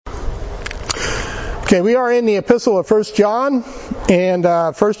Okay, we are in the epistle of 1 John, and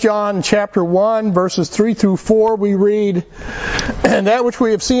 1 John chapter 1, verses 3 through 4, we read, "And that which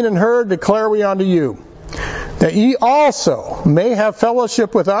we have seen and heard declare we unto you, that ye also may have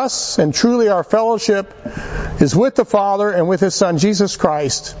fellowship with us, and truly our fellowship is with the Father and with His Son Jesus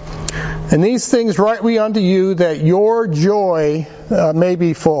Christ. And these things write we unto you, that your joy may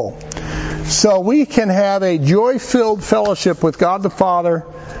be full." So we can have a joy-filled fellowship with God the Father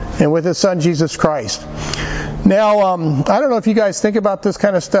and with His Son Jesus Christ. Now, I don't know if you guys think about this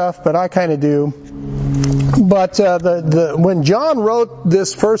kind of stuff, but I kind of do. But when John wrote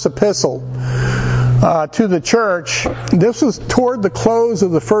this first epistle to the church, this was toward the close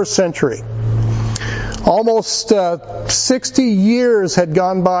of the first century. Almost 60 years had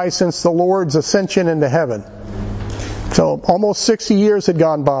gone by since the Lord's ascension into heaven. So almost 60 years had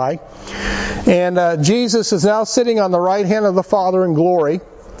gone by. And Jesus is now sitting on the right hand of the Father in glory.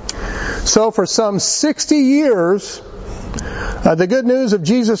 So for some 60 years, the good news of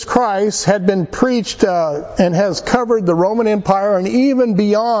Jesus Christ had been preached and has covered the Roman Empire and even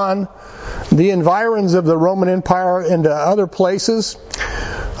beyond the environs of the Roman Empire into other places.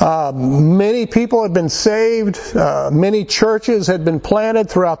 Many people had been saved. Many churches had been planted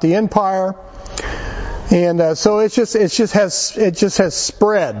throughout the empire. And so it just has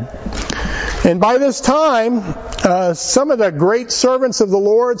spread. And by this time, some of the great servants of the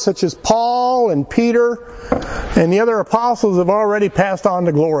Lord, such as Paul and Peter and the other apostles, have already passed on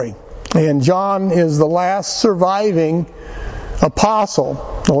to glory. And John is the last surviving apostle.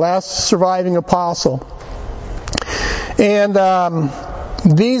 And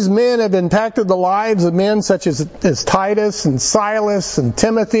these men have impacted the lives of men such as Titus and Silas and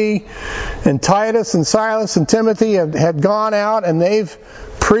Timothy. And Titus and Silas and Timothy have gone out and they've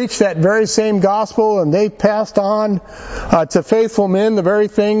preached that very same gospel, and they've passed on to faithful men the very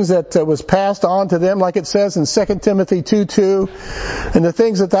things that was passed on to them, like it says in 2 Timothy 2:2, "And the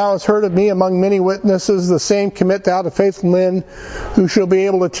things that thou hast heard of me among many witnesses, the same commit thou to faithful men who shall be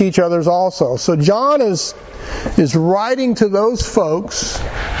able to teach others also." So John is writing to those folks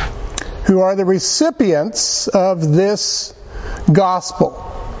who are the recipients of this gospel.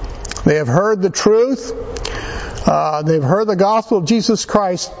 They have heard the truth. They've heard the gospel of Jesus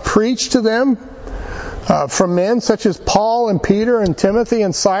Christ preached to them from men such as Paul and Peter and Timothy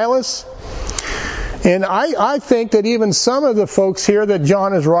and Silas. And I think that even some of the folks here that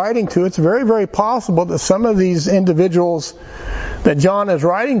John is writing to, it's very, very possible that some of these individuals that John is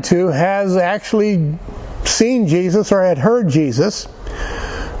writing to has actually seen Jesus or had heard Jesus.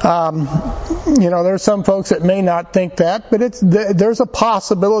 There's some folks that may not think that, but there's a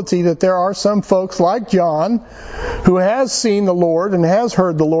possibility that there are some folks like John who has seen the Lord and has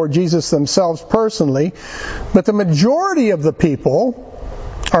heard the Lord Jesus themselves personally. But the majority of the people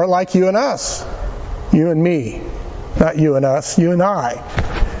are like you and us, you and me, not you and us, you and I.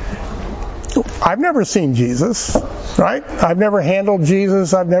 I've never seen Jesus, right? I've never handled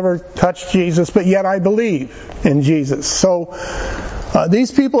Jesus. I've never touched Jesus, but yet I believe in Jesus. So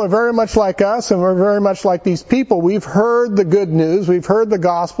these people are very much like us, and we're very much like these people. We've heard the good news. We've heard the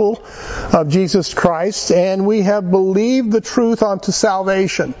gospel of Jesus Christ, and we have believed the truth unto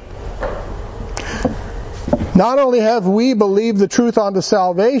salvation. Not only have we believed the truth unto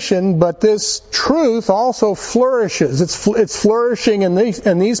salvation, but this truth also flourishes. It's flourishing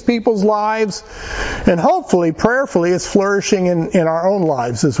in these people's lives, and hopefully, prayerfully, it's flourishing in our own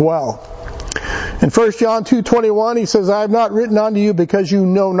lives as well. In 1 John 2:21, he says, "I have not written unto you because you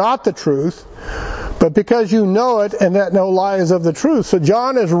know not the truth, but because you know it, and that no lie is of the truth." So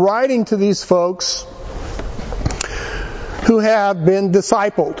John is writing to these folks who have been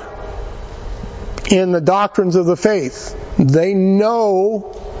discipled in the doctrines of the faith. They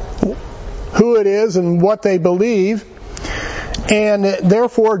know who it is and what they believe, and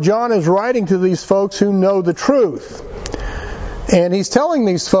therefore John is writing to these folks who know the truth. And he's telling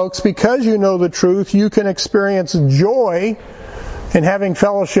these folks, because you know the truth, you can experience joy in having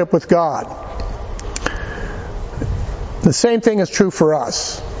fellowship with God. The same thing is true for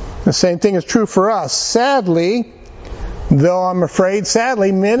us. Sadly, though I'm afraid,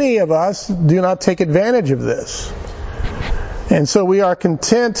 many of us do not take advantage of this. And so we are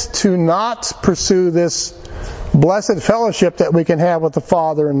content to not pursue this blessed fellowship that we can have with the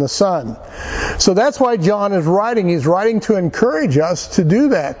Father and the Son. So that's why John is writing. He's writing to encourage us to do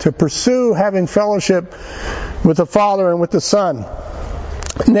that, to pursue having fellowship with the Father and with the Son.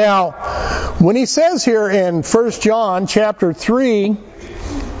 Now, when he says here in 1 John chapter 3,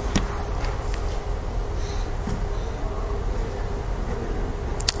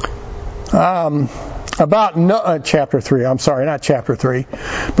 about chapter 3. I'm sorry, not chapter 3.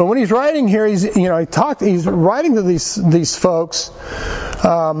 But when he's writing here, he's writing to these folks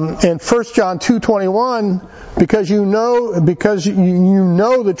in 1 John 2:21, because you know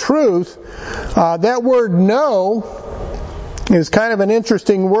the truth. That word "know" is kind of an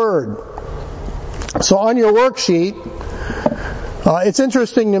interesting word. So on your worksheet, it's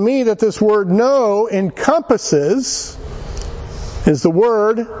interesting to me that this word "know" encompasses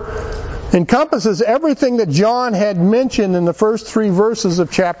everything that John had mentioned in the first 3 verses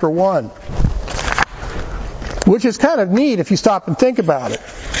of chapter 1. Which is kind of neat if you stop and think about it.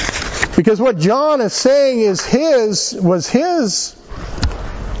 Because what John is saying was his,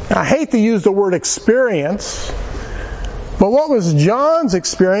 I hate to use the word experience, but what was John's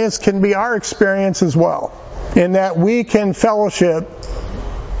experience can be our experience as well, in that we can fellowship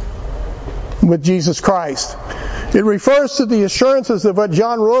with Jesus Christ. It refers to the assurances of what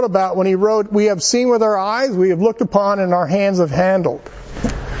John wrote about when he wrote, "We have seen with our eyes, we have looked upon, and our hands have handled."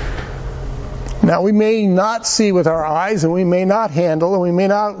 Now, we may not see with our eyes, and we may not handle, and we may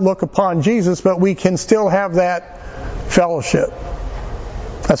not look upon Jesus, but we can still have that fellowship.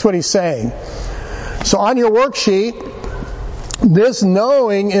 That's what he's saying. So on your worksheet, this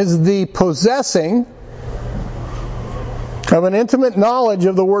knowing is the possessing of an intimate knowledge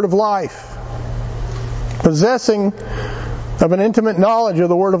of the Word of life. Possessing of an intimate knowledge of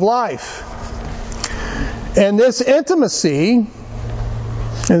the Word of life. And this intimacy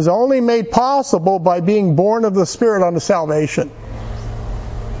is only made possible by being born of the Spirit unto salvation.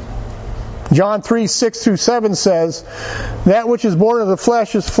 John 3:6-7 says, "That which is born of the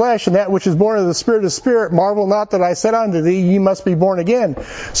flesh is flesh, and that which is born of the Spirit is spirit. Marvel not that I said unto thee, ye must be born again."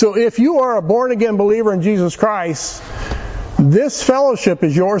 So if you are a born-again believer in Jesus Christ, this fellowship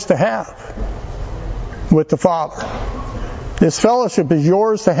is yours to have with the Father. This fellowship is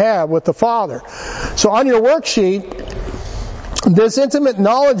yours to have with the Father. So on your worksheet, this intimate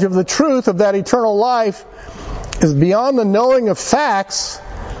knowledge of the truth of that eternal life is beyond the knowing of facts,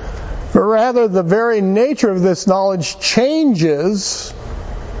 but rather the very nature of this knowledge changes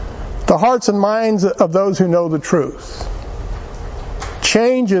the hearts and minds of those who know the truth.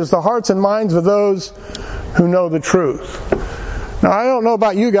 Changes the hearts and minds of those who know the truth. Now, I don't know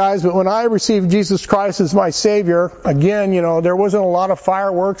about you guys, but when I received Jesus Christ as my Savior, again, there wasn't a lot of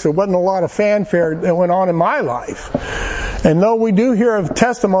fireworks, there wasn't a lot of fanfare that went on in my life. And though we do hear of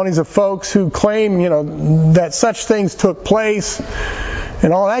testimonies of folks who claim, that such things took place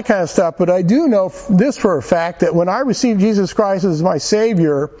and all that kind of stuff, but I do know this for a fact, that when I received Jesus Christ as my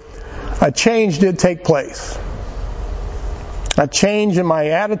Savior, a change did take place. A change in my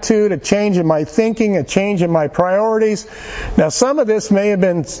attitude, a change in my thinking, a change in my priorities. Now, some of this may have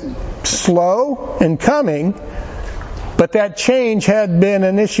been slow in coming, but that change had been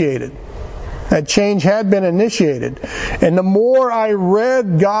initiated. That change had been initiated. And the more I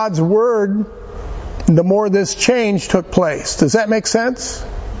read God's Word, the more this change took place. Does that make sense?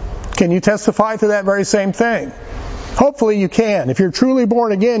 Can you testify to that very same thing? Hopefully you can. If you're truly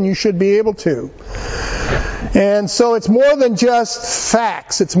born again, you should be able to. And so it's more than just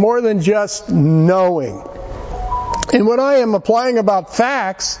facts. It's more than just knowing. And what I am applying about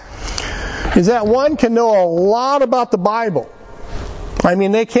facts is that one can know a lot about the Bible. I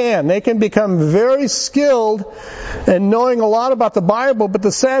mean, they can become very skilled in knowing a lot about the Bible, but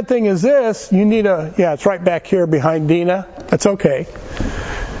the sad thing is this, it's right back here behind Dina. That's okay.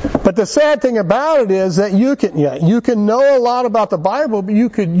 But the sad thing about it is that you can know a lot about the Bible, but you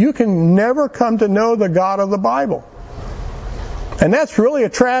can never come to know the God of the Bible. And that's really a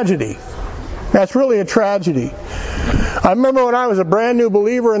tragedy. That's really a tragedy. I remember when I was a brand new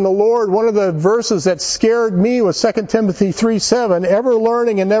believer in the Lord, one of the verses that scared me was 2 Timothy 3:7, ever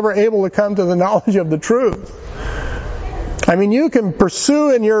learning and never able to come to the knowledge of the truth. I mean, you can pursue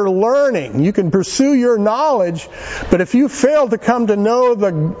in your learning, you can pursue your knowledge, but if you fail to come to know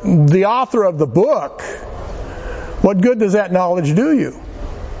the author of the book, what good does that knowledge do you?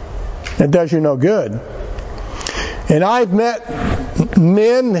 It does you no good. And I've met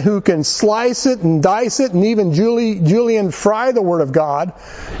men who can slice it and dice it and even Julian fry the Word of God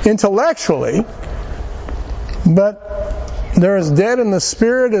intellectually, but they're as dead in the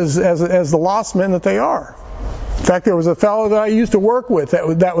spirit as the lost men that they are. In fact, there was a fellow that I used to work with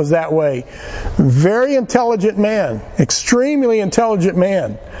that was that way. Very intelligent man, extremely intelligent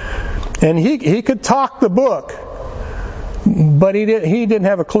man. And he could talk the book, but he didn't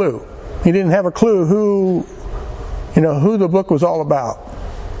have a clue. He didn't have a clue who the book was all about.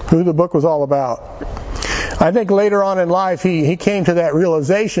 Who the book was all about. I think later on in life he came to that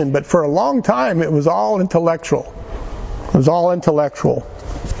realization, but for a long time it was all intellectual. It was all intellectual.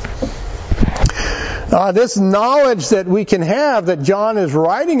 This knowledge that we can have that John is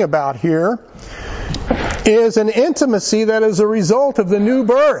writing about here is an intimacy that is a result of the new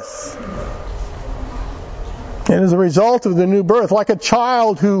birth. It is a result of the new birth, like a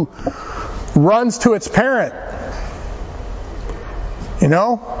child who runs to its parent.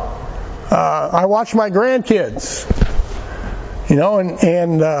 I watch my grandkids,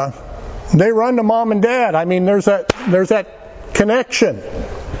 and they run to mom and dad. I mean, there's that connection.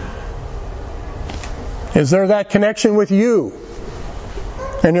 Is there that connection with you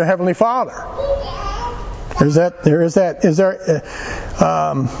and your Heavenly Father?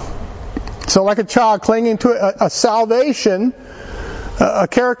 So like a child clinging to a salvation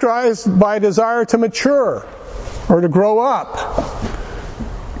characterized by a desire to mature or to grow up.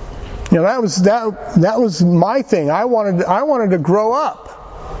 That was my thing. I wanted to grow up.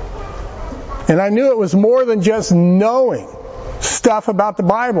 And I knew it was more than just knowing stuff about the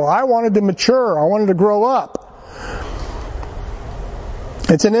Bible. I wanted to mature. I wanted to grow up.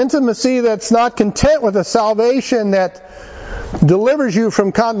 It's an intimacy that's not content with a salvation that delivers you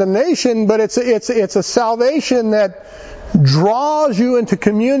from condemnation, but it's a salvation that draws you into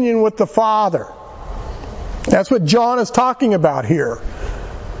communion with the Father. That's what John is talking about here.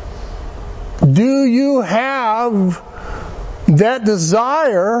 Do you have that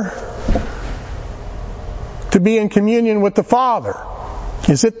desire to be in communion with the Father?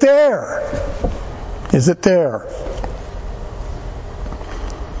 Is it there? Is it there?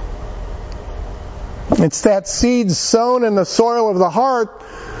 It's that seed sown in the soil of the heart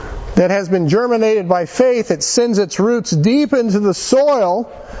that has been germinated by faith. It sends its roots deep into the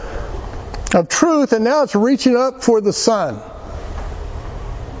soil of truth, and now it's reaching up for the sun.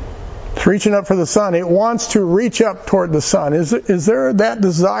 It's reaching up for the sun. It wants to reach up toward the sun. Is there that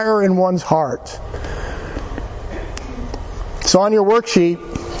desire in one's heart? So on your worksheet,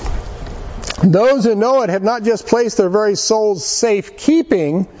 those who know it have not just placed their very soul's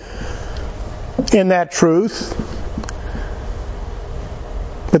safekeeping in that truth,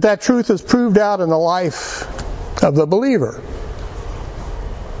 but that truth is proved out in the life of the believer.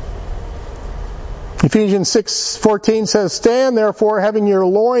 Ephesians 6:14 says, "Stand therefore, having your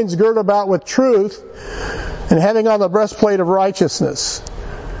loins girt about with truth, and having on the breastplate of righteousness."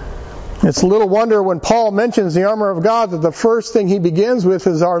 It's little wonder when Paul mentions the armor of God that the first thing he begins with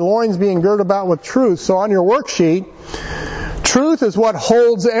is our loins being girt about with truth. So on your worksheet, truth is what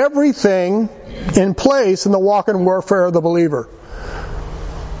holds everything in place in the walk and warfare of the believer.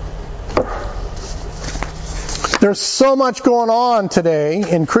 There's so much going on today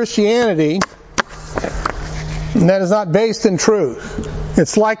in Christianity that is not based in truth.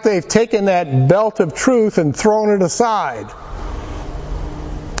 It's like they've taken that belt of truth and thrown it aside.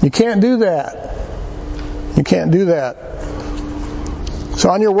 You can't do that. You can't do that.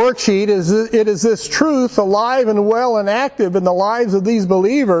 So on your worksheet, it is this truth alive and well and active in the lives of these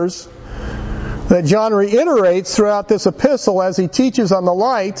believers that John reiterates throughout this epistle as he teaches on the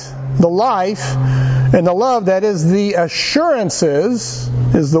light, the life, and the love that is the assurances,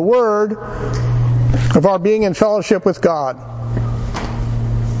 is the word, of our being in fellowship with God.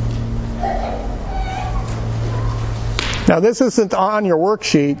 Now this isn't on your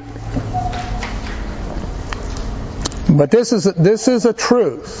worksheet, but this is a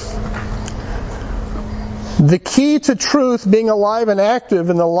truth. The key to truth being alive and active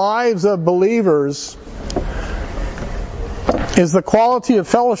in the lives of believers is the quality of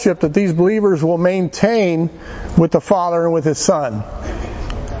fellowship that these believers will maintain with the Father and with His Son.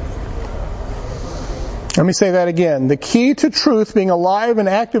 Let me say that again. The key to truth being alive and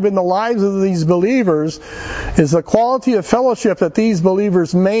active in the lives of these believers is the quality of fellowship that these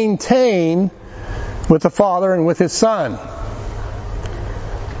believers maintain with the Father and with His Son.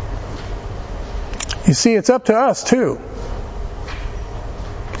 You see, it's up to us too.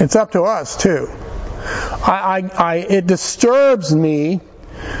 It's up to us too. It disturbs me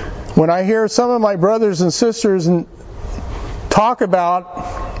when I hear some of my brothers and sisters talk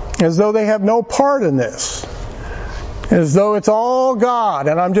about as though they have no part in this. As though it's all God,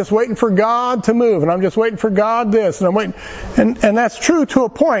 and I'm just waiting for God to move, and I'm just waiting for God this, and I'm waiting. And that's true to a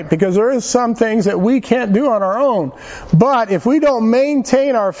point, because there is some things that we can't do on our own. But if we don't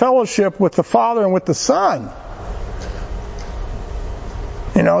maintain our fellowship with the Father and with the Son,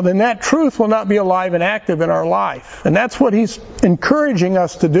 then that truth will not be alive and active in our life. And that's what He's encouraging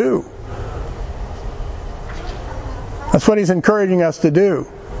us to do. That's what He's encouraging us to do.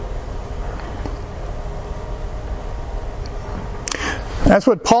 That's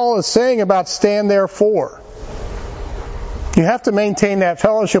what Paul is saying about stand therefore. You have to maintain that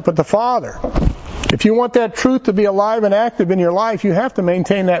fellowship with the Father. If you want that truth to be alive and active in your life, you have to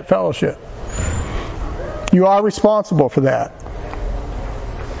maintain that fellowship. You are responsible for that.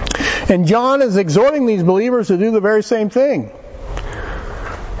 And John is exhorting these believers to do the very same thing.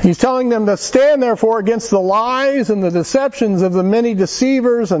 He's telling them to stand, therefore, against the lies and the deceptions of the many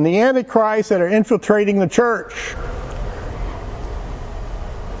deceivers and the antichrists that are infiltrating the church.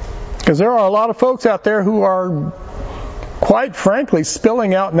 Because there are a lot of folks out there who are, quite frankly,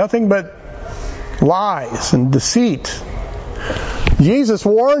 spilling out nothing but lies and deceit. Jesus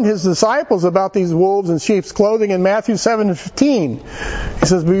warned his disciples about these wolves in sheep's clothing in Matthew 7:15. He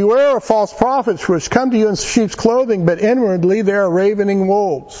says, "Beware of false prophets which come to you in sheep's clothing, but inwardly they are ravening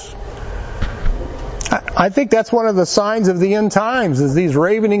wolves." I think that's one of the signs of the end times, is these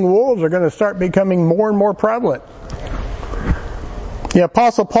ravening wolves are going to start becoming more and more prevalent. The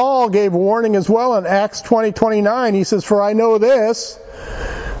Apostle Paul gave warning as well in Acts 20:29. He says, "For I know this,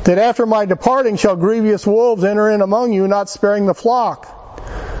 that after my departing shall grievous wolves enter in among you, not sparing the flock.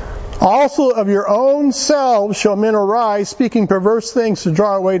 Also of your own selves shall men arise, speaking perverse things to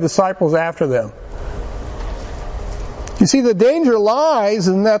draw away disciples after them." You see, the danger lies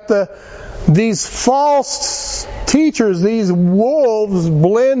in that these false teachers, these wolves,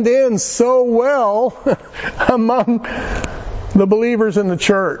 blend in so well among the believers in the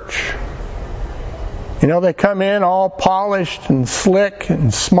church. You know, they come in all polished and slick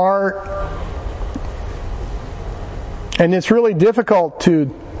and smart. And it's really difficult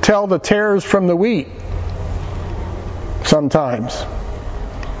to tell the tares from the wheat sometimes.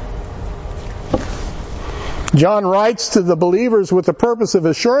 John writes to the believers with the purpose of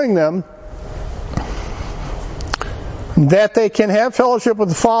assuring them that they can have fellowship with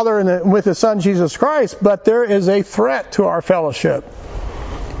the Father and with His Son Jesus Christ, but there is a threat to our fellowship.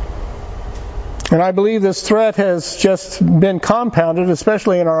 And I believe this threat has just been compounded,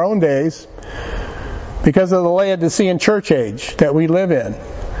 especially in our own days, because of the Laodicean church age that we live in.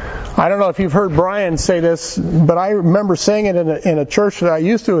 I don't know if you've heard Brian say this, but I remember saying it in a church that I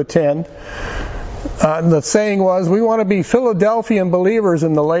used to attend. The saying was, "We want to be Philadelphian believers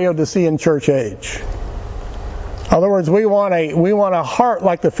in the Laodicean church age." In other words, we want a heart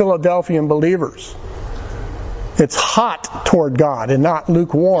like the Philadelphian believers. It's hot toward God and not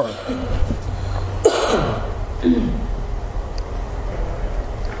lukewarm.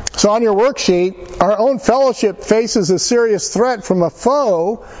 So on your worksheet, our own fellowship faces a serious threat from a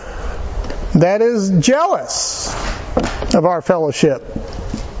foe that is jealous of our fellowship,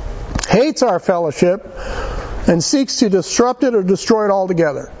 hates our fellowship, and seeks to disrupt it or destroy it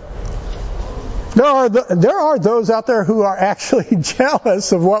altogether. There are those out there who are actually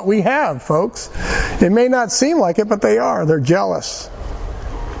jealous of what we have, folks. It may not seem like it, but they are. They're jealous.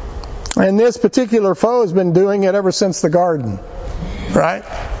 And this particular foe has been doing it ever since the garden, right?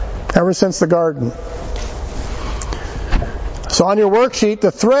 Ever since the garden. So on your worksheet,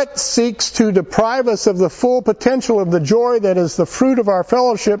 the threat seeks to deprive us of the full potential of the joy that is the fruit of our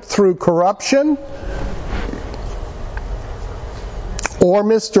fellowship through corruption or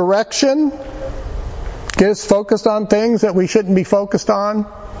misdirection. Get us focused on things that we shouldn't be focused on.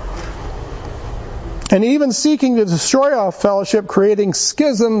 And even seeking to destroy our fellowship, creating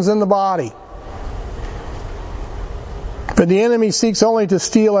schisms in the body. But the enemy seeks only to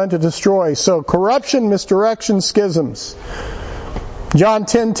steal and to destroy. So corruption, misdirection, schisms. John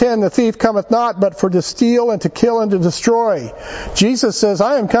 10:10, "The thief cometh not, but for to steal and to kill and to destroy." Jesus says,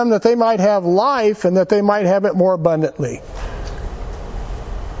 "I am come that they might have life, and that they might have it more abundantly."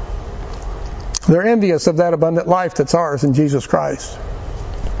 They're envious of that abundant life that's ours in Jesus Christ.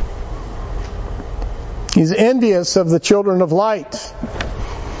 He's envious of the children of light.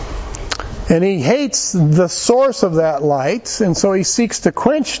 And he hates the source of that light, and so he seeks to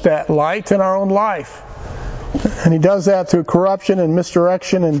quench that light in our own life. And he does that through corruption and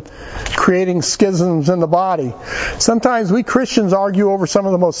misdirection and creating schisms in the body. Sometimes we Christians argue over some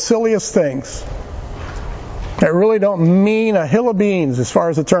of the most silliest things that really don't mean a hill of beans as far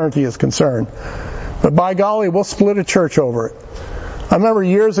as eternity is concerned. But by golly, we'll split a church over it. I remember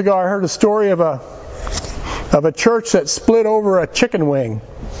years ago I heard a story of a church that split over a chicken wing.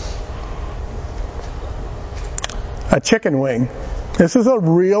 A chicken wing. This is a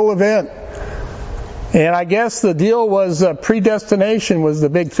real event. And I guess the deal was predestination was the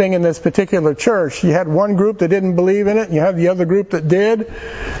big thing in this particular church. You had one group that didn't believe in it, and you had the other group that did.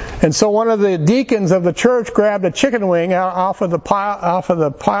 And so one of the deacons of the church grabbed a chicken wing off of the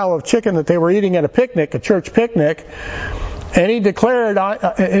pile of chicken that they were eating at a picnic, a church picnic, and he declared,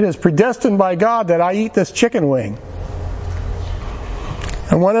 "It is predestined by God that I eat this chicken wing."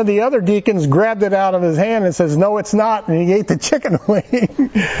 And one of the other deacons grabbed it out of his hand and says, "No, it's not," and he ate the chicken wing.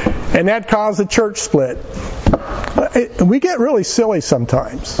 And that caused a church split. We get really silly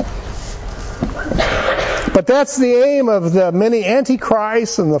sometimes. But that's the aim of the many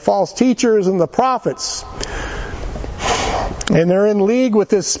antichrists and the false teachers and the prophets. And they're in league with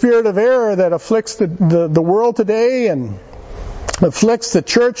this spirit of error that afflicts the world today and afflicts the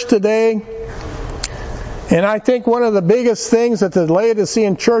church today. And I think one of the biggest things that the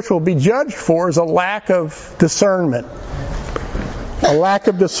Laodicean church will be judged for is a lack of discernment. A lack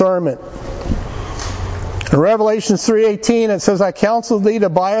of discernment. In Revelation 3:18 it says, I counsel thee to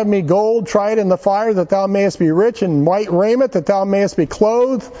buy of me gold, tried in the fire, that thou mayest be rich, and white raiment, that thou mayest be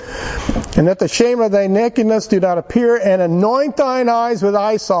clothed, and that the shame of thy nakedness do not appear, and anoint thine eyes with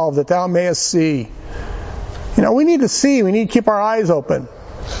eye salve, that thou mayest see. You know, we need to see. We need to keep our eyes open.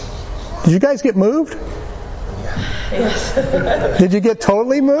 Did you guys get moved? Yes. Did you get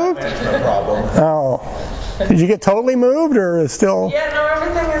totally moved? No problem. Oh. Did you get totally moved, or is still? Yeah, no,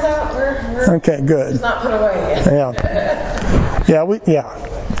 everything is out. We're okay, good. It's not put away yet.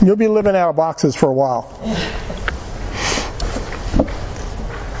 Yeah. You'll be living out of boxes for a while.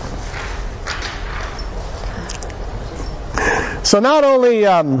 So not only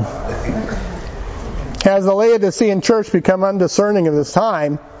has the Laodicean church become undiscerning of this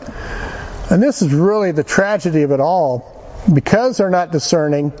time, and this is really the tragedy of it all, because they're not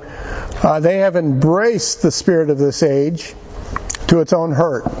discerning, they have embraced the spirit of this age to its own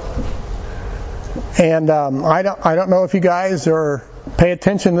hurt. And I don't know if you guys pay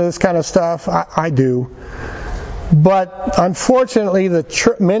attention to this kind of stuff. I do. But unfortunately,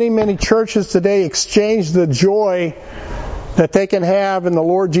 many churches today exchange the joy that they can have in the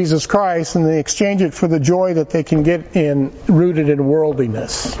Lord Jesus Christ, and they exchange it for the joy that they can get rooted in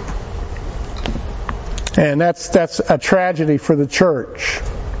worldliness. And that's a tragedy for the church.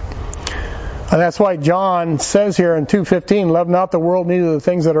 And that's why John says here in 2:15, love not the world, neither the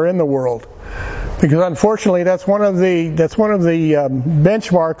things that are in the world. Because unfortunately, that's one of the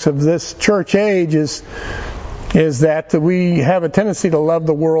benchmarks of this church age is that we have a tendency to love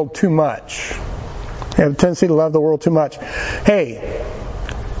the world too much. We have a tendency to love the world too much. Hey,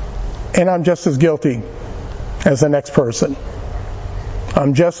 and I'm just as guilty as the next person.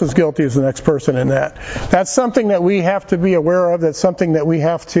 I'm just as guilty as the next person in that. That's something that we have to be aware of. That's something that we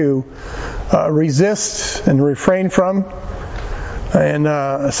have to resist and refrain from.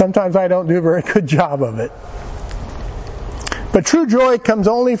 And sometimes I don't do a very good job of it. But true joy comes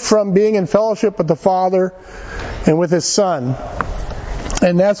only from being in fellowship with the Father and with His Son.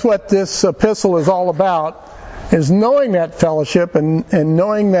 And that's what this epistle is all about, is knowing that fellowship and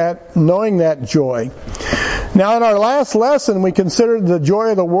knowing that joy. Now, in our last lesson, we considered the joy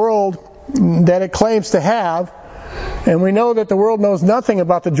of the world that it claims to have, and we know that the world knows nothing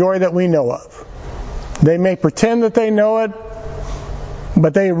about the joy that we know of. They may pretend that they know it,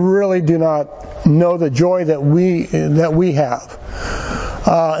 but they really do not know the joy that we have.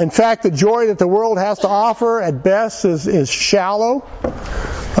 In fact, the joy that the world has to offer at best is shallow.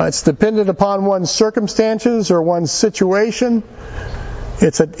 It's dependent upon one's circumstances or one's situation.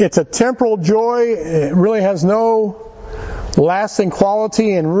 It's a temporal joy. It really has no lasting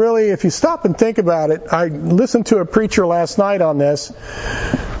quality. And really, if you stop and think about it, I listened to a preacher last night on this.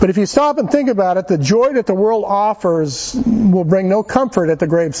 But if you stop and think about it, the joy that the world offers will bring no comfort at the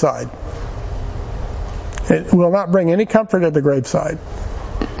graveside. It will not bring any comfort at the graveside.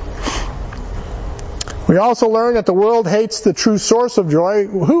 We also learn that the world hates the true source of joy.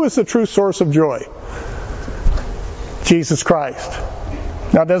 Who is the true source of joy? Jesus Christ.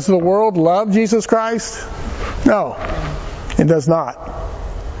 Now, does the world love Jesus Christ? No, it does not.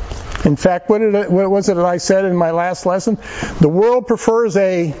 In fact, what was it that I said in my last lesson? The world prefers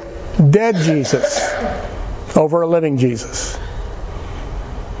a dead Jesus over a living Jesus.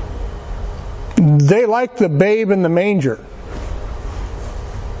 They like the babe in the manger,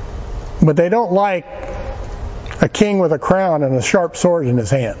 but they don't like a king with a crown and a sharp sword in his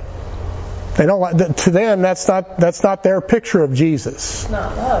hand. They don't like. To them, that's not their picture of Jesus. It's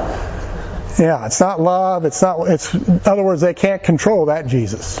not love. Yeah, it's not love. It's in other words, they can't control that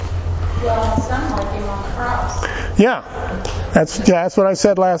Jesus. Well, some like him on the cross. Yeah, that's what I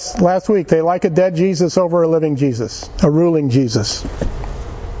said last week. They like a dead Jesus over a living Jesus, a ruling Jesus.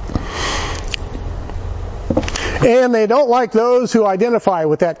 And they don't like those who identify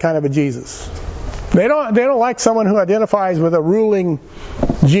with that kind of a Jesus. They don't like someone who identifies with a ruling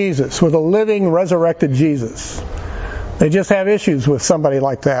Jesus, with a living, resurrected Jesus. They just have issues with somebody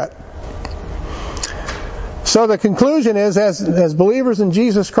like that. So the conclusion is, as believers in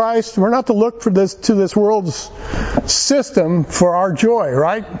Jesus Christ, we're not to look to this world's system for our joy,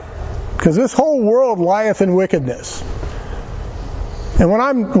 right? Because this whole world lieth in wickedness. And when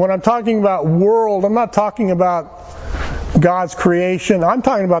I'm talking about world, I'm not talking about God's creation. I'm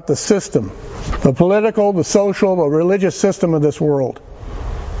talking about the system. the political, the social, the religious system of this world.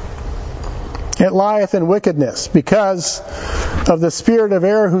 It lieth in wickedness because of the spirit of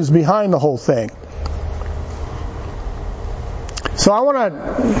error who's behind the whole thing. So I want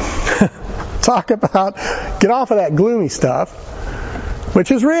to talk about, get off of that gloomy stuff, which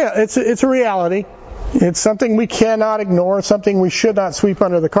is real. It's a reality. It's something we cannot ignore, something we should not sweep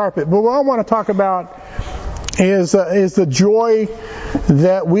under the carpet. But what I want to talk about is the joy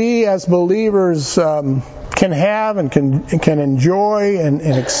that we as believers can have and can enjoy and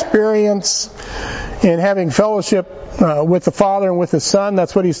experience in having fellowship with the Father and with the Son.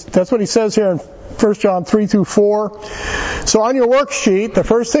 That's what he says here in 1 John 3 through 4. So on your worksheet, the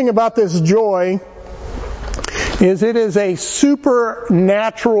first thing about this joy is it is a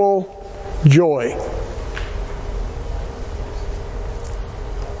supernatural joy.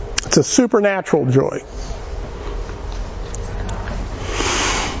 It's a supernatural joy.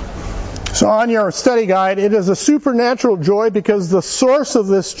 So on your study guide, it is a supernatural joy because the source of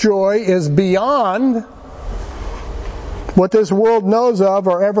this joy is beyond what this world knows of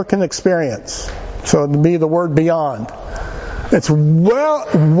or ever can experience. So it would be the word beyond. It's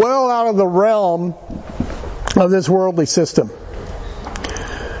well out of the realm of this worldly system.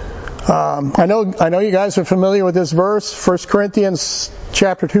 I know you guys are familiar with this verse, 1 Corinthians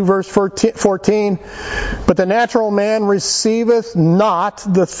chapter 2, verse 14. But the natural man receiveth not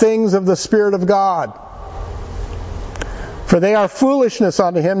the things of the Spirit of God, for they are foolishness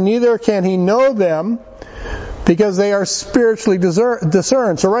unto him, neither can he know them, because they are spiritually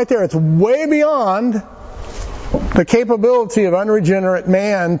discerned. So right there, it's way beyond the capability of unregenerate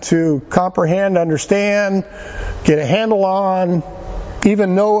man to comprehend, understand, get a handle on,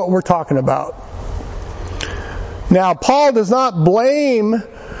 even know what we're talking about. Now, Paul does not blame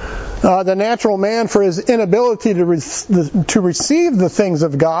the natural man for his inability to receive the things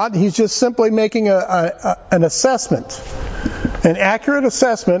of God. He's just simply making an assessment, an accurate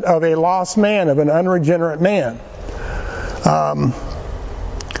assessment of a lost man, of an unregenerate man.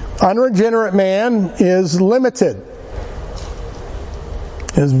 Unregenerate man is limited,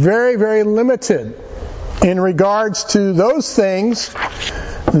 is very, very limited in regards to those things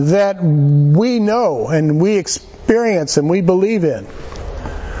that we know and we experience and we believe in.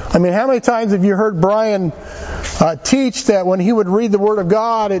 I mean, how many times have you heard Brian teach that when he would read the Word of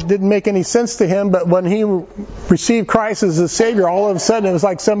God, it didn't make any sense to him, but when he received Christ as his Savior, all of a sudden it was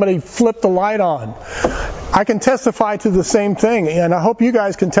like somebody flipped the light on. I can testify to the same thing, and I hope you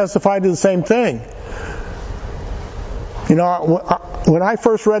guys can testify to the same thing. You know, when I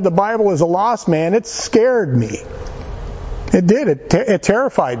first read the Bible as a lost man, it scared me. It did. It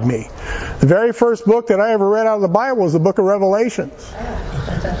terrified me. The very first book that I ever read out of the Bible was the book of Revelations.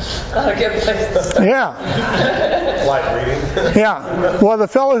 Yeah. Light reading. Yeah. Well, the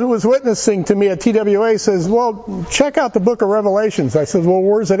fellow who was witnessing to me at TWA says, well, check out the book of Revelations. I said, well,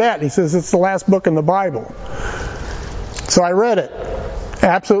 where's it at? And he says, it's the last book in the Bible. So I read it.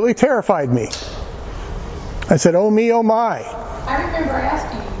 Absolutely terrified me. I said, oh me, oh my. I remember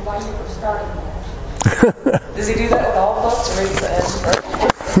asking you why you were starting that. Does he do that with all books, or read the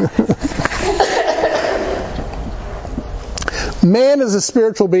end? Man is a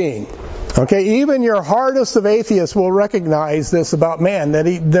spiritual being. Okay, even your hardest of atheists will recognize this about man, that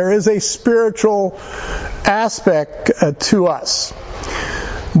there is a spiritual aspect to us.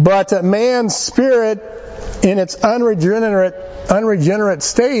 But man's spirit, in its unregenerate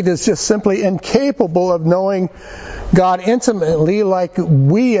state, is just simply incapable of knowing God intimately like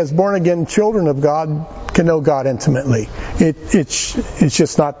we as born-again children of God can know God intimately. It's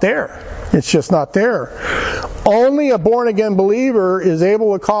just not there. It's just not there. Only a born-again believer is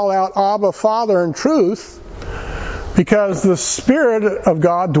able to call out Abba, Father in truth, because the Spirit of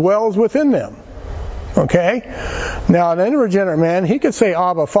God dwells within them. Okay? Now, an unregenerate man, he could say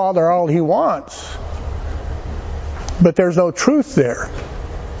Abba, Father all he wants, but there's no truth there.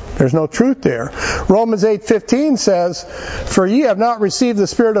 There's no truth there. Romans 8:15 says, for ye have not received the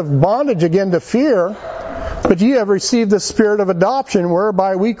spirit of bondage again to fear, but ye have received the spirit of adoption,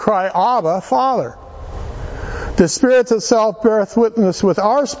 whereby we cry, Abba, Father. The Spirit itself beareth witness with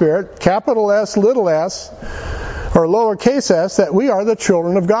our spirit, capital S, little s, or lowercase s, that we are the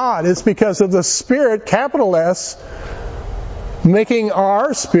children of God. It's because of the Spirit, capital S, making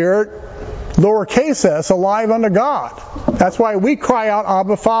our spirit, lowercase s, alive unto God. That's why we cry out,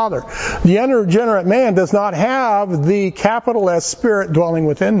 Abba, Father. The unregenerate man does not have the capital S Spirit dwelling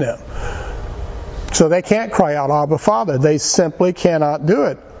within them. So they can't cry out, Abba, Father. They simply cannot do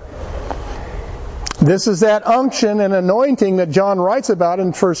it. This is that unction and anointing that John writes about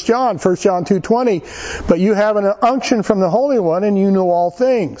in 1 John 2:20. But you have an unction from the Holy One, and you know all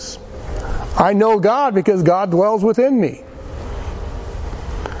things. I know God because God dwells within me.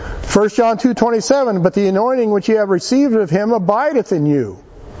 1 John 2:27, but the anointing which ye have received of him abideth in you.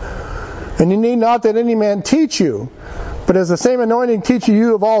 And you need not that any man teach you, but as the same anointing teacheth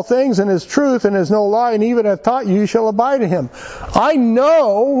you of all things, and is truth, and is no lie, and even hath taught you, you shall abide in him. I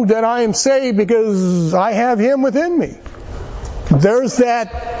know that I am saved because I have him within me. There's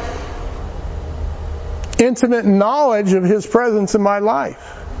that intimate knowledge of his presence in my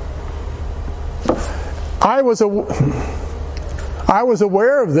life. I was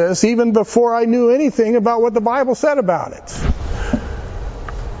aware of this even before I knew anything about what the Bible said about it.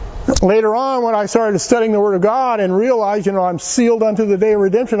 Later on, when I started studying the Word of God and realized, I'm sealed unto the day of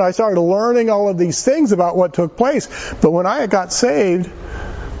redemption, I started learning all of these things about what took place. But when I got saved,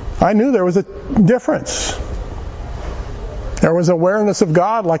 I knew there was a difference. There was awareness of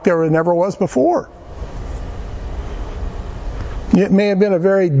God like there never was before. It may have been a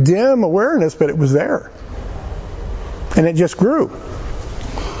very dim awareness, but it was there. And it just grew.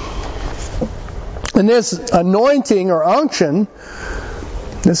 And this anointing or unction,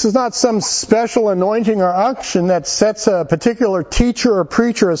 this is not some special anointing or unction that sets a particular teacher or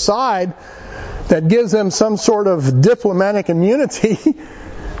preacher aside that gives them some sort of diplomatic immunity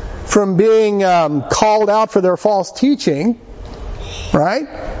from being called out for their false teaching, right?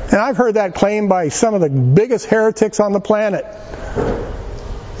 And I've heard that claimed by some of the biggest heretics on the planet.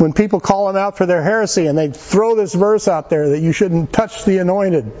 When people call them out for their heresy and they throw this verse out there that you shouldn't touch the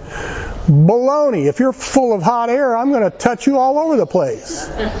anointed. Baloney. If you're full of hot air, I'm going to touch you all over the place.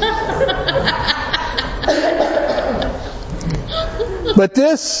 But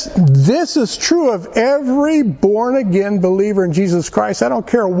this is true of every born-again believer in Jesus Christ. I don't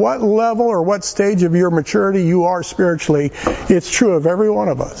care what level or what stage of your maturity you are spiritually. It's true of every one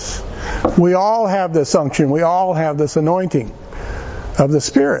of us. We all have this unction. We all have this anointing of the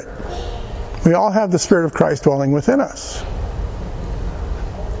Spirit. We all have the Spirit of Christ dwelling within us.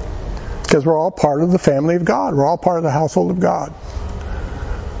 Because we're all part of the family of God. We're all part of the household of God.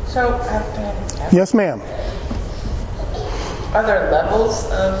 So, yes, ma'am. Are there levels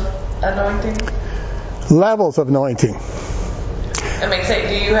of anointing? Levels of anointing. I mean, say,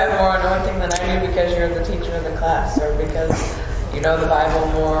 do you have more anointing than I do because you're the teacher of the class, or because you know the Bible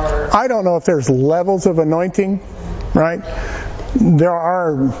more? Or... I don't know if there's levels of anointing, right? There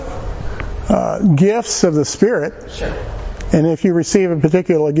are gifts of the Spirit. Sure. And if you receive a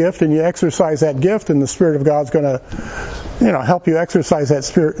particular gift and you exercise that gift, and the Spirit of God's going to, help you exercise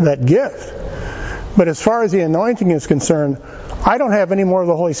that gift. But as far as the anointing is concerned, I don't have any more of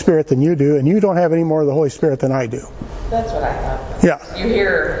the Holy Spirit than you do, and you don't have any more of the Holy Spirit than I do. That's what I thought. Yeah. You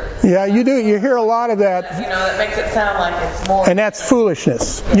hear... Yeah, you do. You hear a lot of that. That makes it sound like it's more... And that's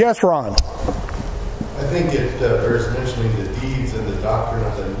foolishness. Yes, Ron? I think it bears mentioning the deeds and the doctrine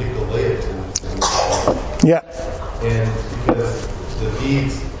of the Nicolaitans. Yeah. And because the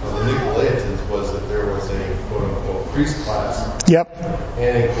deeds of the Nicolaitans was that there was a quote-unquote priest class. Yep.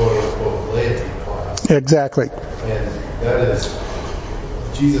 And a quote-unquote laity class. Exactly. And that is,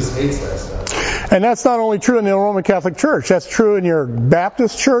 Jesus hates that stuff. And that's not only true in the Roman Catholic Church. That's true in your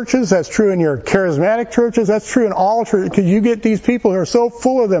Baptist churches. That's true in your charismatic churches. That's true in all churches. Because you get these people who are so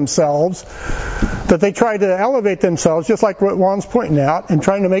full of themselves that they try to elevate themselves, just like what Juan's pointing out, and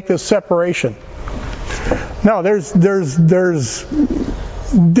trying to make this separation. No, there's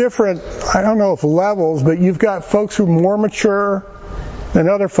different, I don't know if levels, but you've got folks who are more mature than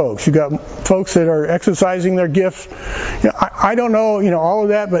other folks. You've got folks that are exercising their gift. I don't know, all of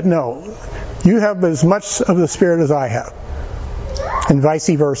that, but no. You have as much of the Spirit as I have. And vice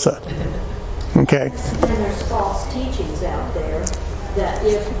versa. Okay? And there's false teachings out there that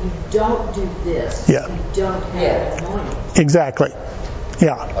if you don't do this, yeah. you don't have anointing. Exactly.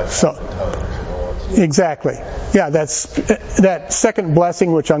 Yeah. So. Exactly. Yeah, that's that second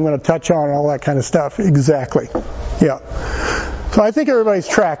blessing, which I'm going to touch on, and all that kind of stuff. Exactly. Yeah. So I think everybody's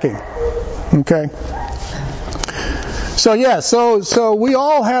tracking. Okay. So yeah, so we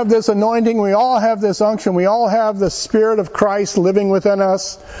all have this anointing, we all have this unction, we all have the Spirit of Christ living within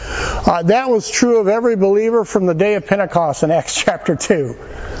us. That was true of every believer from the day of Pentecost in Acts chapter 2.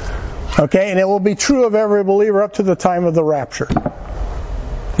 Okay, and it will be true of every believer up to the time of the rapture.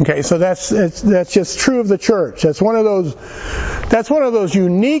 Okay, so that's just true of the church. That's one of those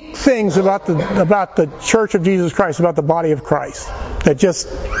unique things about the Church of Jesus Christ, about the body of Christ, that just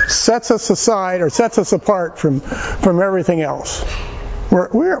sets us aside or sets us apart from everything else.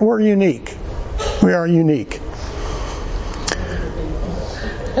 We're unique. We are unique.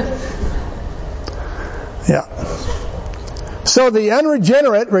 Yeah. So the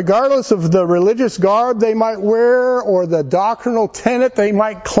unregenerate, regardless of the religious garb they might wear or the doctrinal tenet they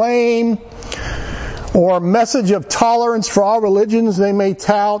might claim, or message of tolerance for all religions they may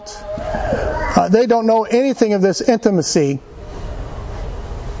tout. They don't know anything of this intimacy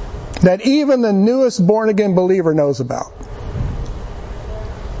that even the newest born-again believer knows about.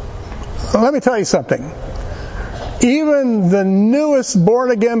 Let me tell you something. Even the newest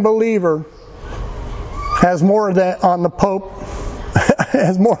born-again believer has more on the Pope,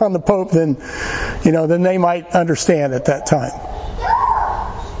 has more on the Pope than they might understand at that time.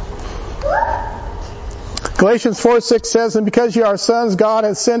 Galatians 4:6 says, "And because you are sons, God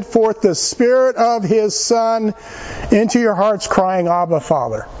has sent forth the Spirit of His Son into your hearts, crying, Abba,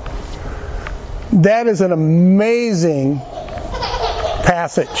 Father." That is an amazing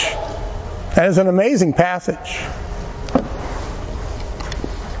passage. That is an amazing passage.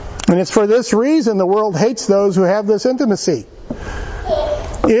 And it's for this reason the world hates those who have this intimacy.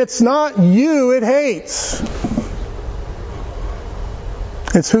 It's not you it hates.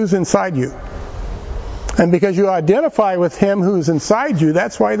 It's who's inside you. And because you identify with Him who's inside you,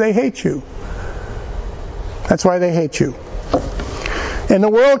 that's why they hate you. That's why they hate you. And the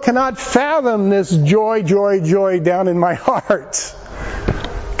world cannot fathom this joy, joy, joy down in my heart.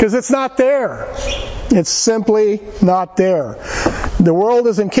 Because it's not there. It's simply not there. The world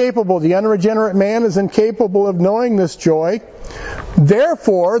is incapable, the unregenerate man is incapable of knowing this joy.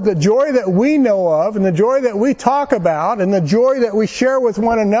 Therefore, the joy that we know of, and the joy that we talk about, and the joy that we share with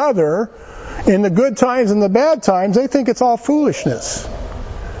one another, in the good times and the bad times, they think it's all foolishness.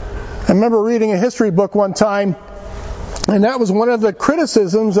 I remember reading a history book one time, and that was one of the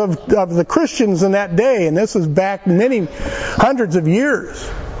criticisms of the Christians in that day, and this was back many hundreds of years.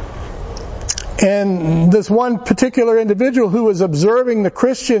 And this one particular individual who was observing the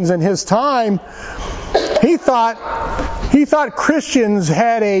Christians in his time, he thought Christians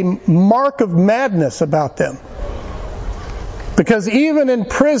had a mark of madness about them. Because even in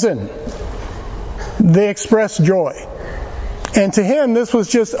prison, they expressed joy. And to him, this was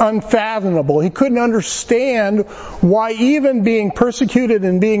just unfathomable. He couldn't understand why even being persecuted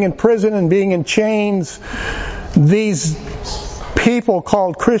and being in prison and being in chains, these people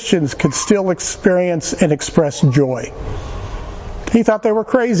called Christians could still experience and express joy. He thought they were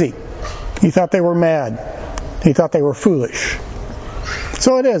crazy. He thought they were mad. He thought they were foolish.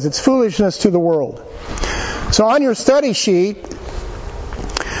 So it is. It's foolishness to the world. So on your study sheet,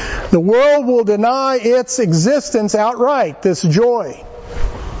 the world will deny its existence outright, this joy.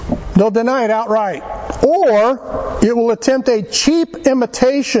 They'll deny it outright. Or it will attempt a cheap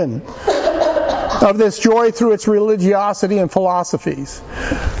imitation of this joy through its religiosity and philosophies.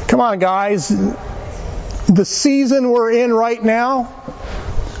 Come on, guys. The season we're in right now,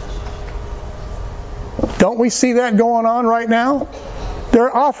 don't we see that going on right now?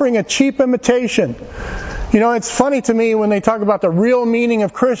 They're offering a cheap imitation. It's funny to me when they talk about the real meaning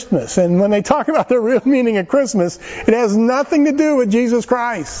of Christmas. And when they talk about the real meaning of Christmas, it has nothing to do with Jesus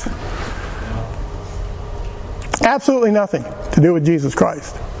Christ. Absolutely nothing to do with Jesus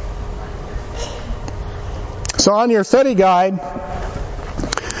Christ. So on your study guide,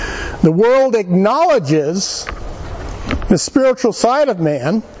 the world acknowledges the spiritual side of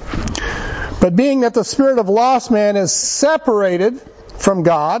man, but being that the spirit of lost man is separated from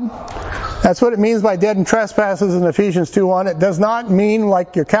God, that's what it means by dead in trespasses in Ephesians 2:1. It does not mean,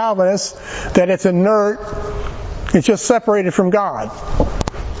 like your Calvinists, that it's inert. It's just separated from God.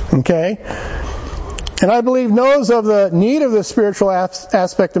 Okay? And I believe knows of the need of the spiritual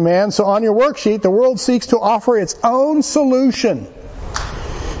aspect of man. So on your worksheet, the world seeks to offer its own solution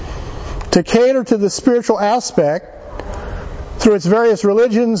to cater to the spiritual aspect through its various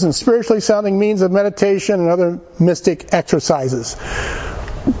religions and spiritually sounding means of meditation and other mystic exercises.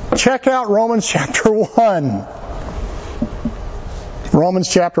 Check out Romans chapter 1. Romans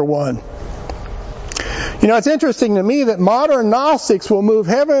chapter 1. It's interesting to me that modern Gnostics will move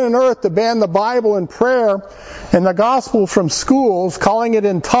heaven and earth to ban the Bible and prayer and the gospel from schools, calling it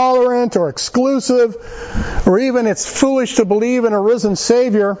intolerant or exclusive, or even it's foolish to believe in a risen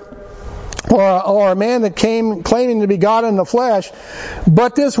Savior or a man that came claiming to be God in the flesh.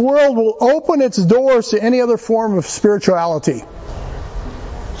 But this world will open its doors to any other form of spirituality.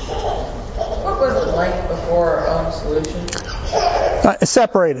 What was it like before our own solution?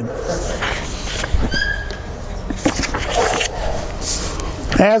 Separated.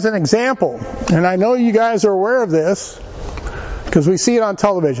 As an example, and I know you guys are aware of this because we see it on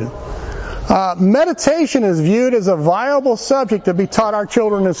television, meditation is viewed as a viable subject to be taught our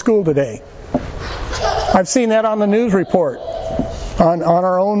children in school today. I've seen that on the news report in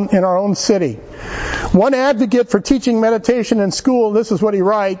our own city. One advocate for teaching meditation in school, this is what he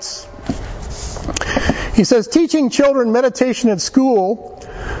writes. He says, teaching children meditation at school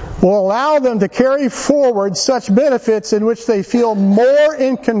will allow them to carry forward such benefits in which they feel more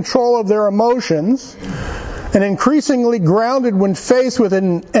in control of their emotions and increasingly grounded when faced with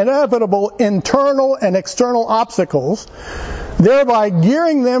inevitable internal and external obstacles, thereby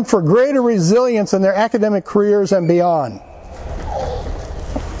gearing them for greater resilience in their academic careers and beyond.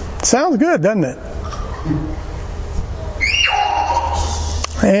 Sounds good, doesn't it?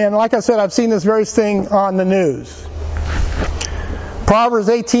 And like I said, I've seen this very thing on the news. Proverbs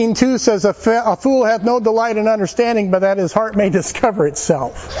 18:2 says, a fool hath no delight in understanding, but that his heart may discover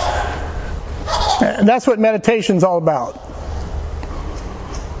itself. And that's what meditation's all about.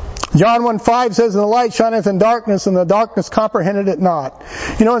 John 1:5 says, and the light shineth in darkness, and the darkness comprehended it not.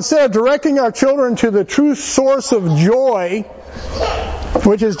 Instead of directing our children to the true source of joy,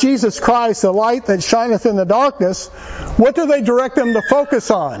 which is Jesus Christ, the light that shineth in the darkness, what do they direct them to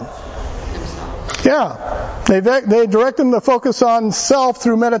focus on? Yeah, they direct them to focus on self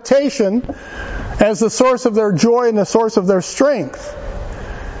through meditation as the source of their joy and the source of their strength.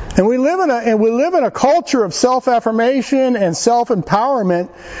 And we live in a culture of self-affirmation and self-empowerment.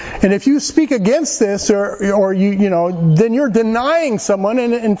 And if you speak against this, or then you're denying someone.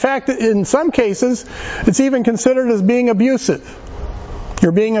 And in fact, in some cases, it's even considered as being abusive.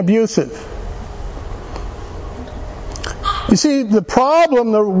 You're being abusive. You see, the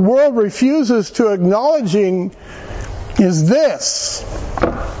problem the world refuses to acknowledging is this.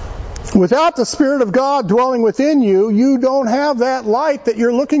 Without the Spirit of God dwelling within you, you don't have that light that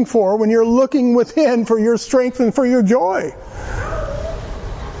you're looking for when you're looking within for your strength and for your joy.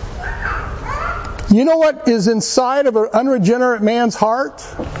 You know what is inside of an unregenerate man's heart?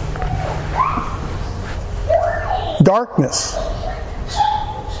 Darkness.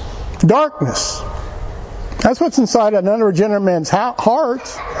 Darkness. That's what's inside an unregenerate man's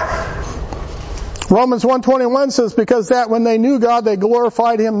heart. Romans 1:21 says, because that when they knew God, they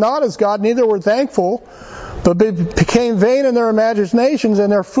glorified Him not as God, neither were thankful, but became vain in their imaginations, and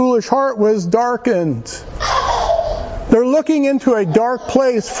their foolish heart was darkened. They're looking into a dark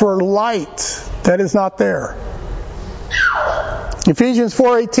place for light that is not there. Ephesians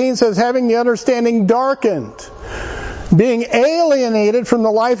 4:18 says, having the understanding darkened, being alienated from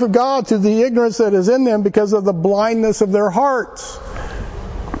the life of God through the ignorance that is in them because of the blindness of their hearts.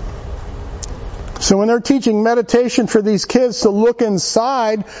 So when they're teaching meditation for these kids to look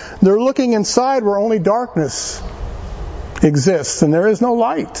inside, they're looking inside where only darkness exists, and there is no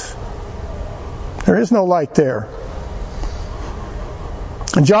light. There is no light there.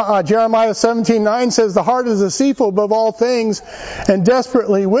 Jeremiah 17:9 says, the heart is deceitful above all things and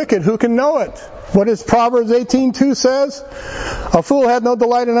desperately wicked. Who can know it? What does Proverbs 18:2 says? A fool hath no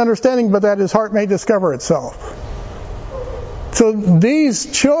delight in understanding, but that his heart may discover itself. So these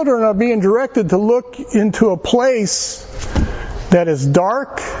children are being directed to look into a place that is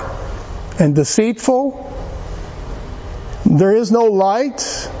dark and deceitful. There is no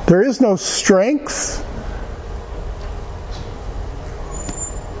light. There is no strength.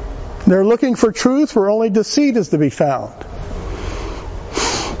 They're looking for truth where only deceit is to be found.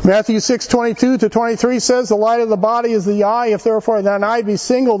 Matthew 6:22-23 says, the light of the body is the eye. If therefore thine eye be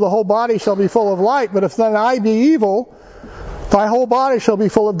single, the whole body shall be full of light. But if thine eye be evil, thy whole body shall be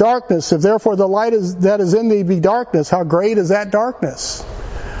full of darkness. If therefore the light that is in thee be darkness, how great is that darkness?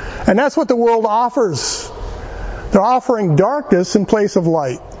 And that's what the world offers. They're offering darkness in place of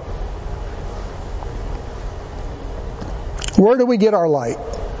light. Where do we get our light?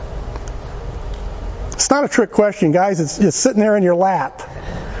 It's not a trick question, guys. It's sitting there in your lap.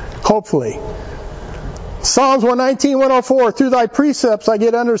 Hopefully. Psalms 119:104, through thy precepts I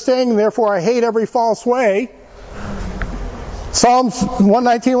get understanding, therefore I hate every false way. Psalms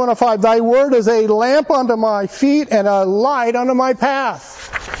 119:105, thy word is a lamp unto my feet and a light unto my path.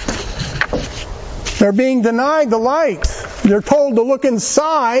 They're being denied the light. They're told to look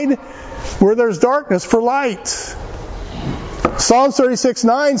inside where there's darkness for light. Psalms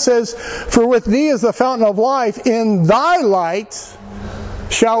 36:9 says, for with thee is the fountain of life, in thy light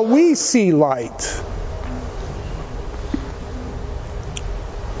shall we see light.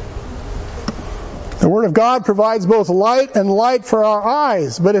 The Word of God provides both light and light for our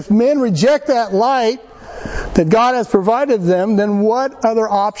eyes. But if men reject that light that God has provided them, then what other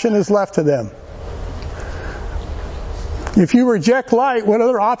option is left to them? If you reject light, what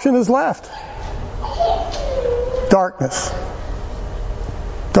other option is left? Darkness.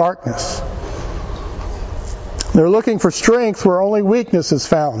 Darkness. They're looking for strength where only weakness is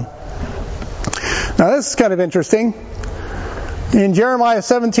found. Now this is kind of interesting. In Jeremiah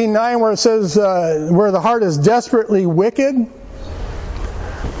 17:9, where it says, where the heart is desperately wicked,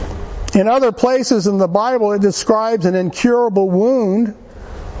 in other places in the Bible it describes an incurable wound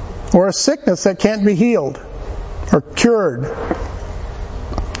or a sickness that can't be healed or cured.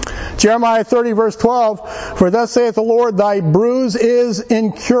 Jeremiah 30 verse 12, for thus saith the Lord, thy bruise is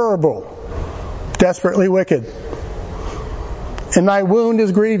incurable, desperately wicked, and thy wound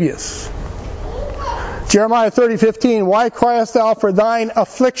is grievous. Jeremiah 30:15, why criest thou for thine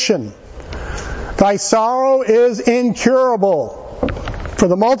affliction? Thy sorrow is incurable, for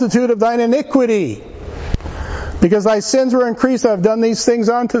the multitude of thine iniquity. Because thy sins were increased, I have done these things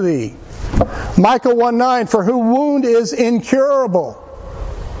unto thee. Micah 1:9, for whose wound is incurable?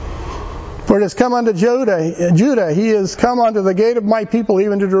 For it has come unto Judah, he has come unto the gate of my people,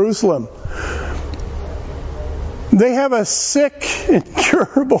 even to Jerusalem. They have a sick,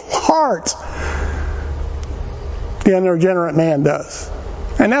 incurable heart. The unregenerate man does.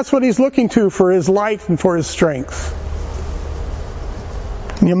 And that's what he's looking to for his life and for his strength.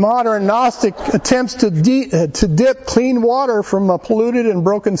 The modern Gnostic attempts to dip clean water from a polluted and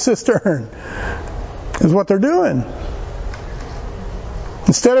broken cistern is what they're doing.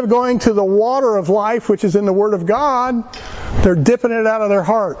 Instead of going to the water of life, which is in the Word of God, they're dipping it out of their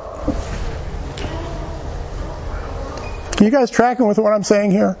heart. You guys tracking with what I'm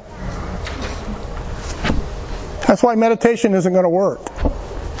saying here? That's why meditation isn't going to work.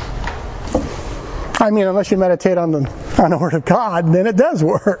 I mean, unless you meditate on the Word of God, then it does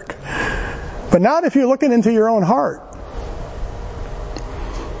work. But not if you're looking into your own heart.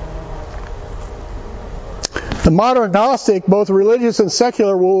 The modern Gnostic, both religious and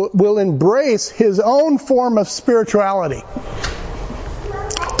secular, will embrace his own form of spirituality,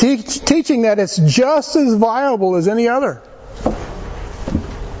 teaching that it's just as viable as any other.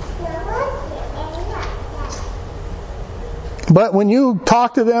 But when you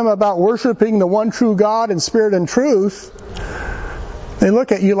talk to them about worshiping the one true God in spirit and truth, they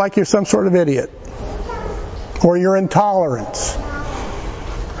look at you like you're some sort of idiot, or you're intolerant,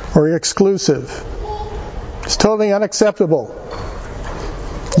 or you're exclusive. It's totally unacceptable.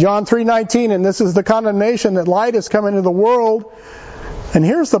 John 3:19, and this is the condemnation, that light has come into the world. And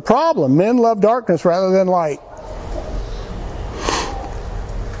here's the problem. Men love darkness rather than light.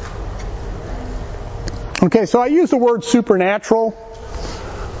 Okay, so I use the word supernatural.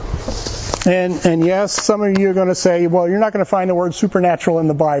 And yes, some of you are going to say, well, you're not going to find the word supernatural in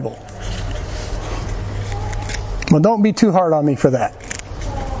the Bible. Well, don't be too hard on me for that.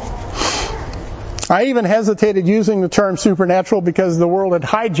 I even hesitated using the term supernatural because the world had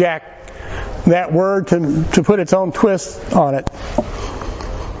hijacked that word to put its own twist on it.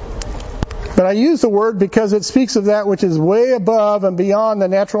 But I use the word because it speaks of that which is way above and beyond the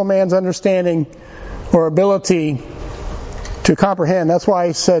natural man's understanding or ability to comprehend. That's why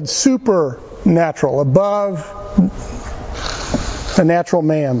I said supernatural, above the natural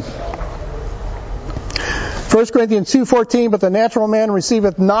man. 1 Corinthians 2:14, but the natural man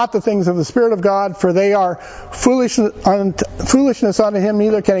receiveth not the things of the Spirit of God, for they are foolishness unto him,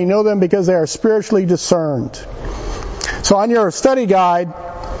 neither can he know them, because they are spiritually discerned. So on your study guide,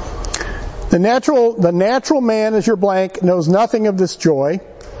 the natural man is your blank, knows nothing of this joy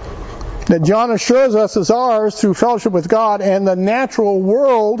that John assures us is ours through fellowship with God, and the natural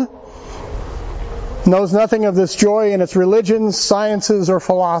world knows nothing of this joy in its religions, sciences, or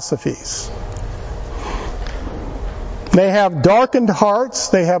philosophies. They have darkened hearts,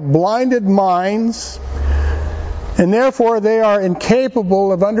 they have blinded minds, and therefore they are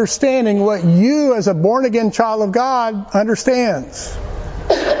incapable of understanding what you as a born-again child of God understands.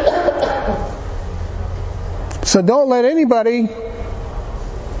 So don't let anybody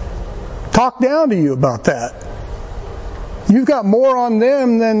talk down to you about that. You've got more on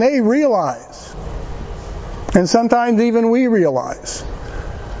them than they realize. And sometimes even we realize.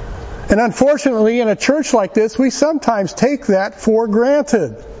 And unfortunately, in a church like this, we sometimes take that for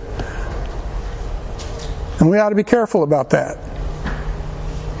granted. And we ought to be careful about that.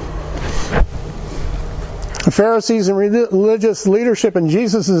 The Pharisees and religious leadership in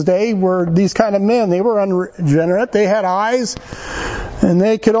Jesus' day were these kind of men. They were unregenerate. They had eyes, and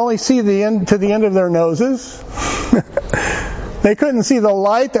they could only see to the end of their noses. They couldn't see the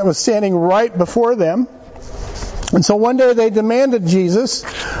light that was standing right before them. And so one day they demanded Jesus.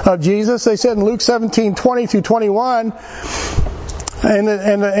 They said in Luke 17:20 through 21,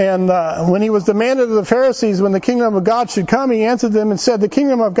 and when he was demanded of the Pharisees when the kingdom of God should come, he answered them and said, the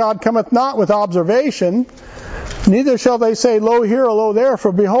kingdom of God cometh not with observation, neither shall they say, lo here or lo there,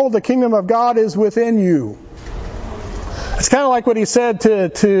 for behold, the kingdom of God is within you. It's kind of like what he said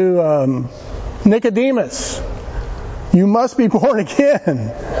to Nicodemus. You must be born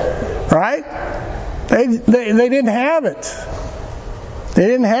again. Right? They didn't have it. They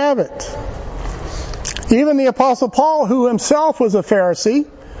didn't have it. Even the Apostle Paul, who himself was a Pharisee,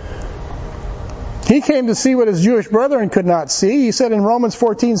 He came to see what his Jewish brethren could not see. He said in Romans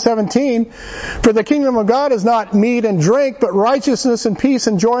 14:17, "For the kingdom of God is not meat and drink, but righteousness and peace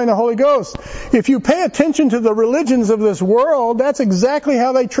and joy in the Holy Ghost." If you pay attention to the religions of this world, that's exactly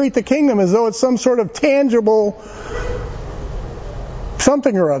how they treat the kingdom, as though it's some sort of tangible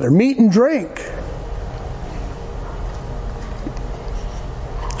something or other, meat and drink.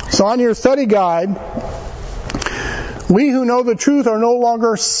 So on your study guide, we who know the truth are no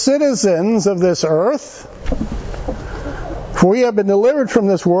longer citizens of this earth, for we have been delivered from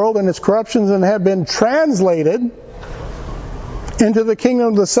this world and its corruptions and have been translated into the kingdom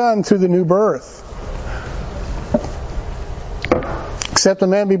of the Son through the new birth. Except a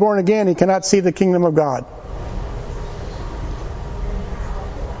man be born again, he cannot see the kingdom of God.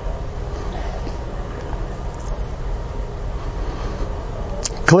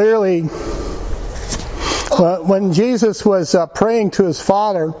 Clearly, when Jesus was praying to his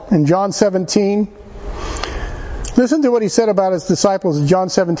Father in John 17, listen to what he said about his disciples in John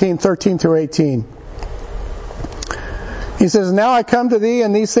 17:13 through 18. He says, "Now I come to thee,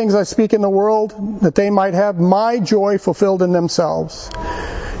 and these things I speak in the world, that they might have my joy fulfilled in themselves."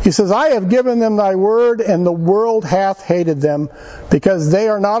 He says, "I have given them thy word, and the world hath hated them, because they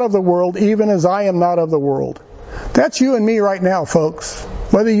are not of the world, even as I am not of the world." That's you and me right now, folks,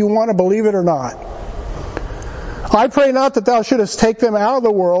 whether you want to believe it or not. "I pray not that thou shouldest take them out of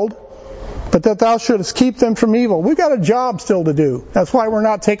the world, but that thou shouldest keep them from evil." We've got a job still to do. That's why we're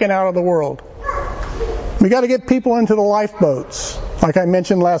not taken out of the world. We got to get people into the lifeboats, like I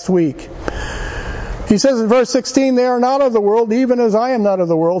mentioned last week. He says in verse 16, "They are not of the world, even as I am not of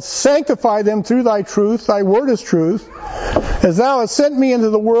the world. Sanctify them through thy truth. Thy word is truth. As thou hast sent me into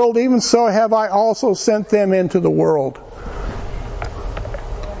the world, even so have I also sent them into the world."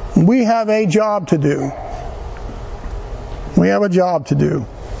 We have a job to do. We have a job to do.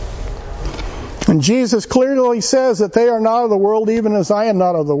 And Jesus clearly says that they are not of the world, even as I am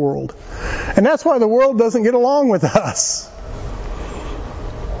not of the world. And that's why the world doesn't get along with us.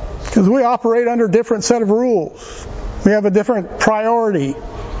 Because we operate under a different set of rules. We have a different priority.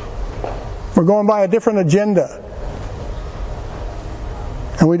 We're going by a different agenda.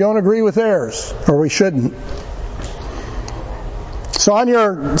 And we don't agree with theirs, or we shouldn't. So on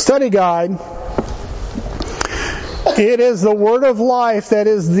your study guide, it is the word of life that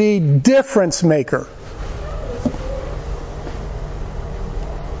is the difference maker.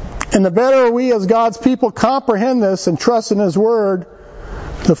 And the better we as God's people comprehend this and trust in His word,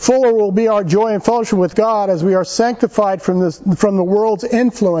 the fuller will be our joy and fellowship with God as we are sanctified from the world's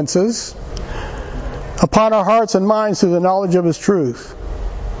influences upon our hearts and minds through the knowledge of His truth.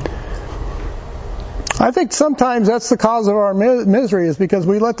 I think sometimes that's the cause of our misery, is because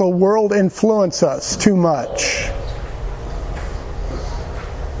we let the world influence us too much.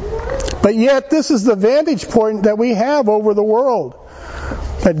 But yet, this is the vantage point that we have over the world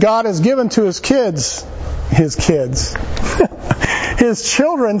that God has given to His kids, His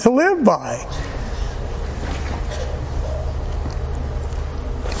children to live by.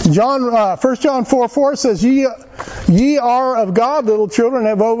 1 John 4:4 says, Ye are of God, little children,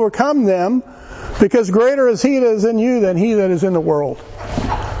 have overcome them, because greater is He that is in you than he that is in the world.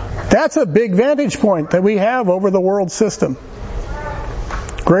 That's a big vantage point that we have over the world system.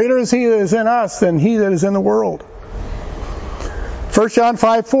 Greater is He that is in us than he that is in the world. 1 John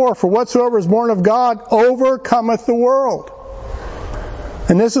 5:4, For whatsoever is born of God overcometh the world.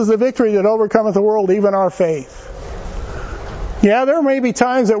 And this is the victory that overcometh the world, even our faith. Yeah, there may be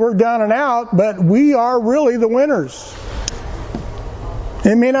times that we're down and out, but we are really the winners.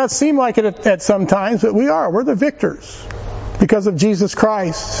 It may not seem like it at some times, but we are. We're the victors because of Jesus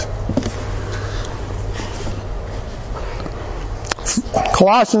Christ.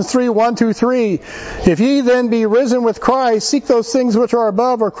 Colossians 3:1-3, If ye then be risen with Christ, seek those things which are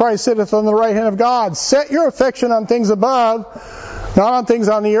above, where Christ sitteth on the right hand of God. Set your affection on things above, not on things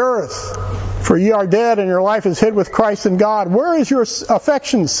on the earth. For ye are dead, and your life is hid with Christ in God. Where is your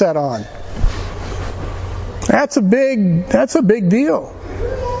affection set on? That's a big deal.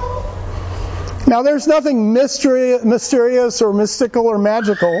 Now, there's nothing mysterious or mystical or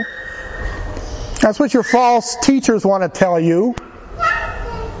magical. That's what your false teachers want to tell you.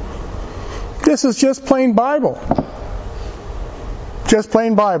 This is just plain Bible. Just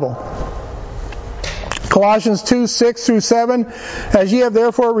plain Bible. Colossians 2:6-7, As ye have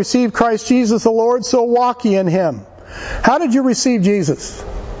therefore received Christ Jesus the Lord, so walk ye in Him. How did you receive Jesus?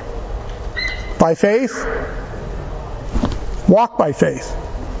 By faith? Walk by faith.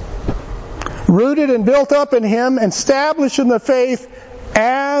 Rooted and built up in Him, established in the faith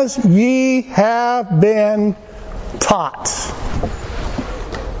as ye have been taught.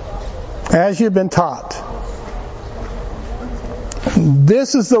 as you've been taught.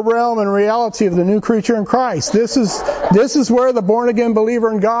 This is the realm and reality of the new creature in Christ. This is where the born-again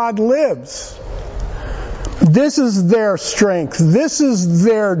believer in God lives. This is their strength. This is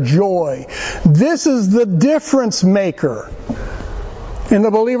their joy. This is the difference maker in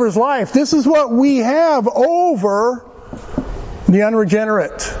the believer's life. This is what we have over the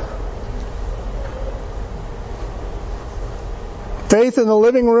unregenerate. Faith in the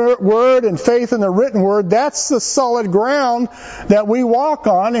living Word and faith in the written Word, that's the solid ground that we walk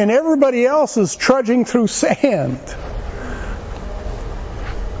on, and everybody else is trudging through sand.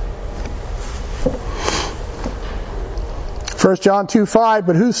 First John 2:5,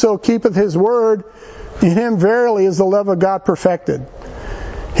 but whoso keepeth his word, in him verily is the love of God perfected.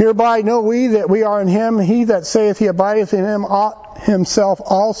 Hereby know we that we are in him. He that saith he abideth in him ought himself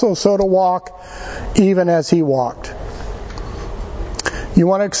also so to walk, even as he walked. You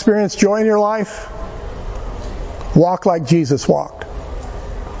want to experience joy in your life? Walk like Jesus walked.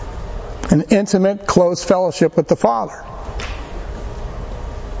 An intimate, close fellowship with the Father.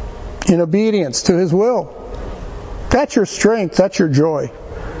 In obedience to His will. That's your strength, that's your joy.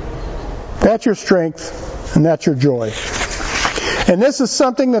 That's your strength, and that's your joy. And this is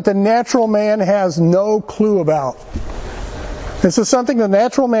something that the natural man has no clue about. This is something the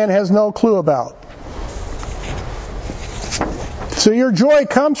natural man has no clue about. So your joy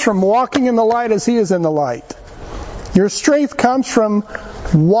comes from walking in the light as He is in the light. Your strength comes from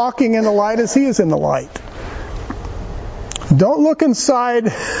walking in the light as He is in the light. Don't look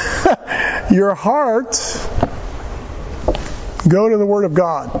inside your heart. Go to the Word of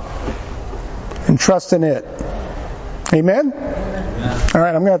God and trust in it. Amen? All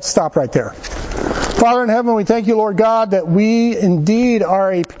right, I'm going to have to stop right there. Father in heaven, we thank you, Lord God, that we indeed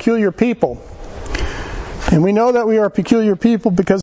are a peculiar people. And we know that we are a peculiar people because